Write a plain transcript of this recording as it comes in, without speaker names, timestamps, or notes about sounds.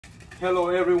Hello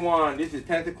everyone, this is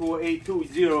Tactical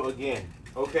 820 again.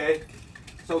 Okay,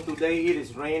 so today it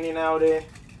is raining out there,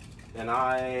 and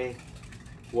I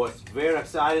was very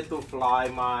excited to fly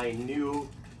my new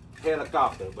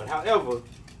helicopter. But however,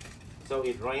 so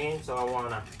it rained, so I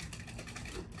wanna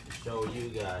show you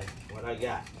guys what I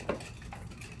got.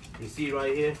 You see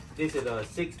right here, this is a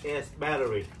 6S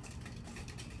battery,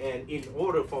 and in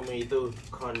order for me to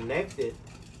connect it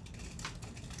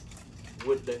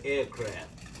with the aircraft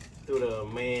to the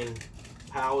main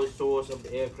power source of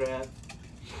the aircraft,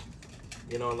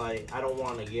 you know, like I don't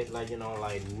want to get like, you know,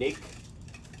 like nick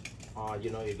or, you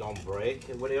know, it gonna break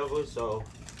or whatever. So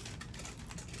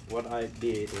what I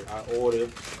did is I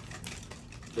ordered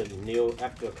the new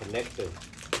actual connector,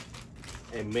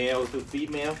 a male to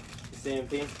female, same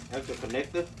thing, actual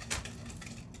connector.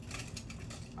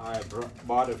 I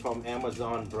bought it from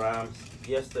Amazon Prime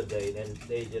yesterday, and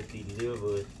they just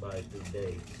delivered by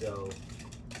today. So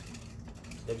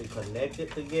let me connect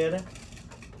it together.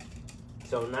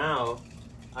 So now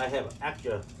I have an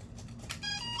actual,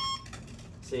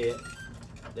 see it,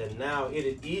 then now it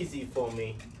is easy for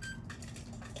me,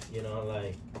 you know,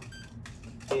 like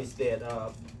instead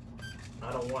of,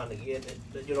 I don't want to get it,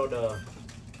 you know,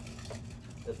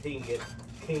 the thing get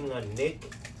king or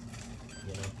nick,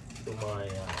 you know, to my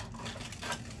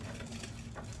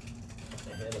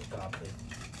helicopter.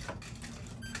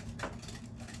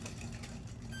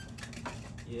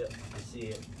 Yep, you see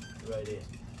it right there.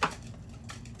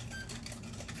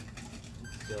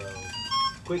 So,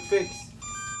 quick fix.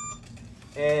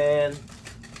 And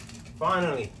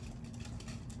finally,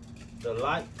 the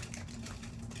light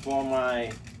for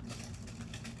my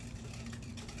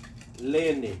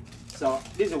landing. So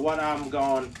this is what I'm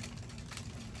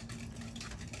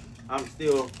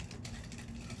still,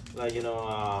 like, you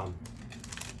know,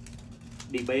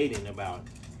 debating about.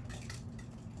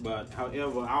 But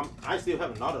however, I still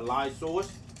have another light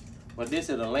source, but this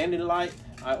is a landing light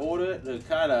I ordered. It's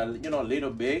kind of, you know, a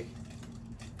little big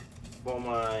for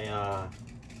my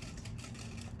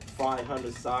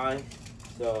 500 size,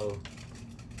 so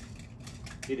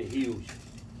it is huge,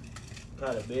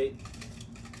 kind of big.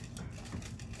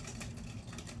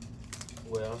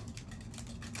 Well,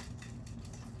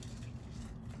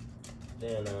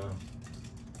 then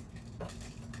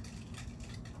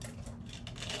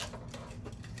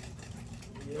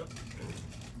yep.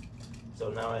 So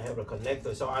now I have a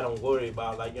connector, so I don't worry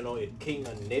about, like, you know, it king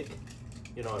and nick,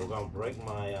 you know, it's gonna break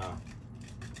my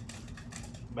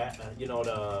back, you know,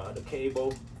 the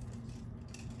cable,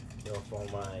 you know, for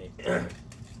my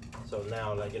so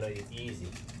now, like, you know, it's easy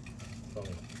for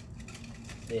me.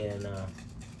 Then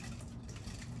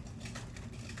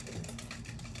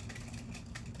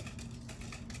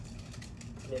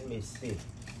let me see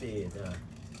it.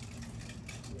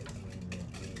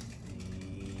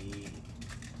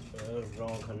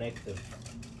 Wrong connector.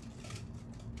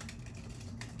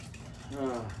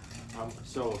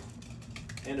 So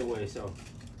anyway, so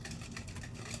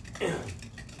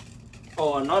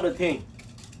oh, another thing,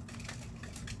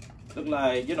 look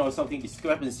like, you know, something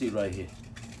discrepancy right here.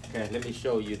 Okay, let me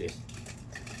show you this,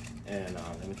 and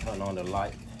let me turn on the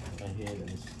light right here. Let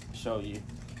me show you.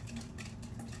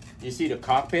 You see the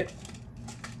cockpit?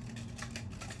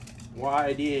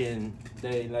 Why didn't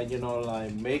they, like, you know,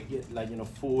 like make it, like, you know,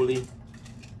 fully?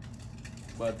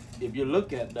 But if you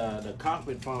look at the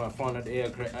cockpit from the front of the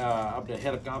aircraft, of the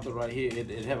helicopter right here,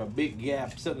 it have a big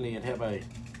gap. Suddenly it have a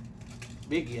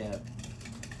big gap,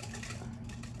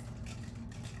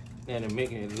 and it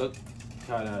making it look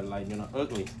kind of, like, you know,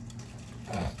 ugly.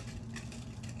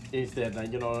 Instead,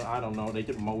 like, you know, I don't know, they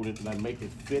just mold it, like make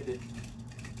it fit it,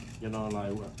 you know,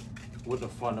 like with the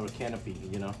front of a canopy,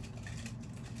 you know.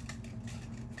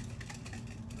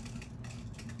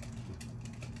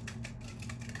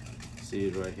 See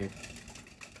it right here,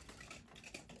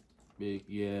 big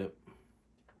gap.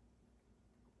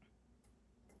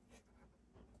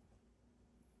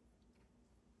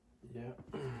 Yeah.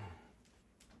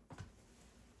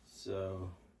 So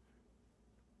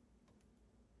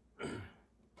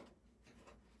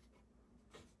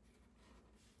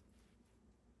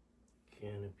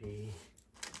canopy.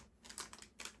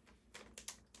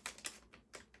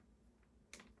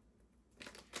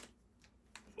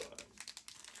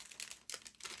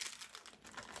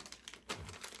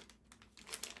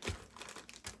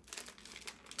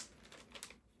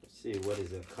 See, what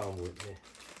does it come with me?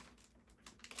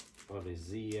 Oh, the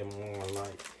ZM1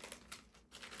 light.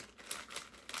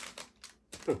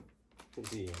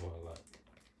 ZM1 light.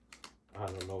 I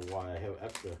don't know why I have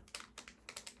extra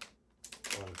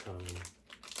one coming.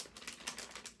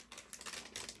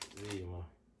 ZM1.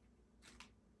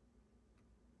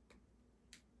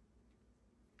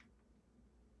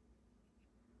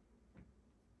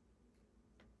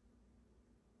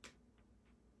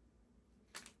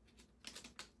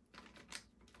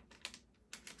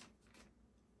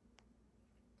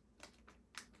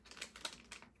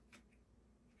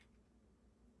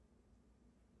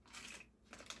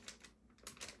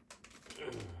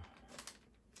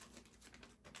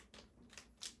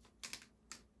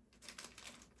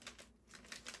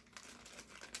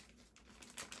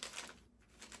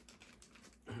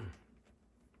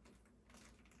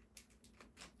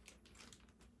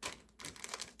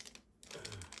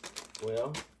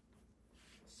 well.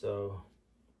 So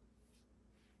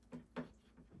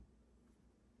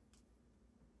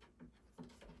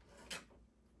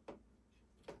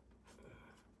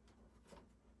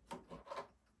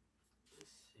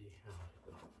let's see how it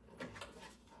goes.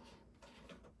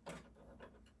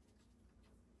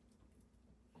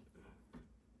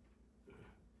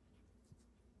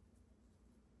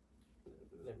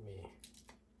 Let me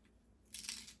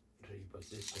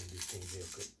reposition this thing real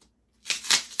quick.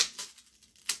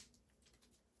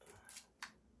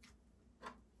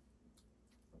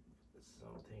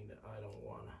 Something that I don't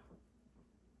want to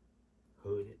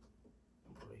hood it,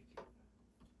 break it.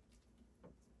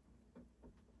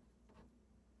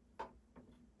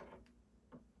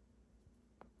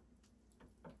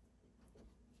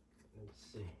 Let's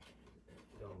see,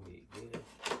 it's gonna be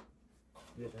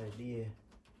good idea.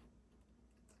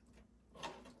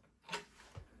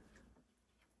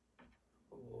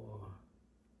 Or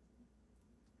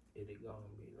is it gonna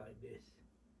be like this?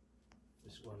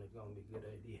 This one is gonna be a good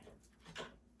idea.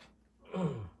 I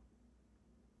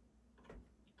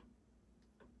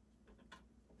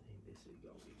think this is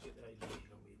gonna be a good idea. It's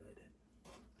gonna be like that.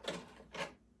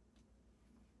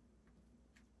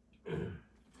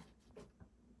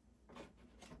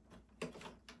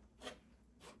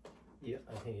 Yeah,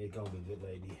 I think it's gonna be a good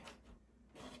idea.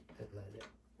 Like that,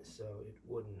 so it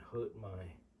wouldn't hurt my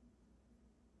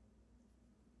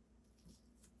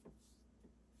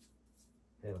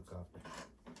helicopter.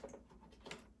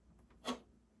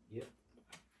 Yep,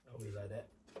 I'll be like that.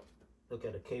 Look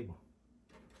at the cable.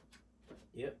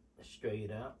 Yep,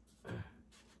 straight out.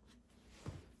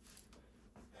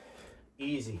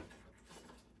 Easy.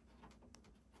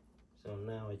 So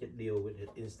now I can deal with it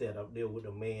instead of deal with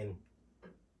the main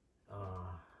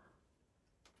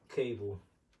cable,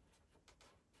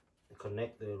 the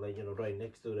connector, like, you know, right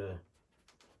next to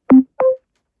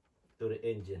the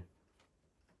engine.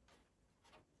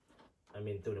 I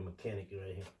mean, to the mechanic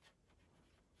right here.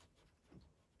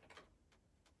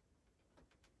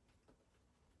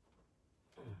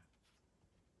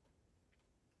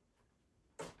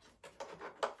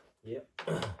 Yep.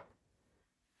 Let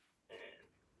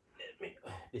me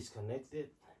disconnect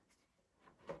it.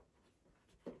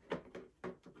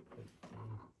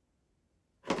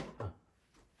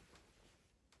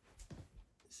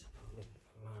 So let me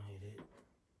align it.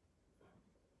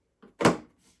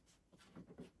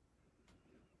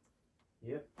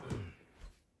 Yep.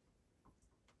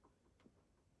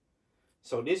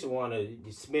 So this one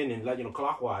is spinning, like, you know,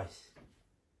 clockwise.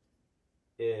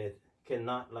 It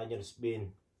cannot, like, you know,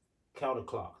 spin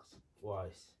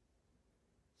counterclockwise.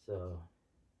 So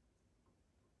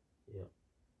yeah.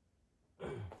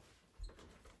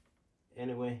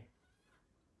 Anyway,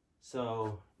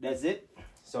 so that's it.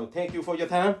 So thank you for your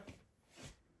time.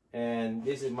 And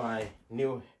this is my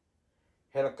new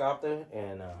helicopter,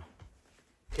 and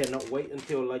cannot wait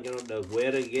until, like, you know, the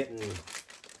weather getting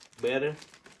better.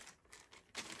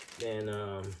 Then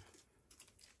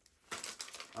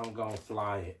I'm gonna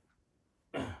fly it.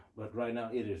 But right now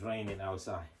it is raining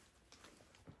outside.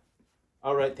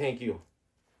 All right, thank you.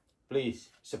 Please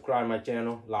subscribe my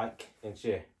channel, like, and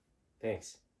share.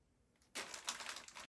 Thanks.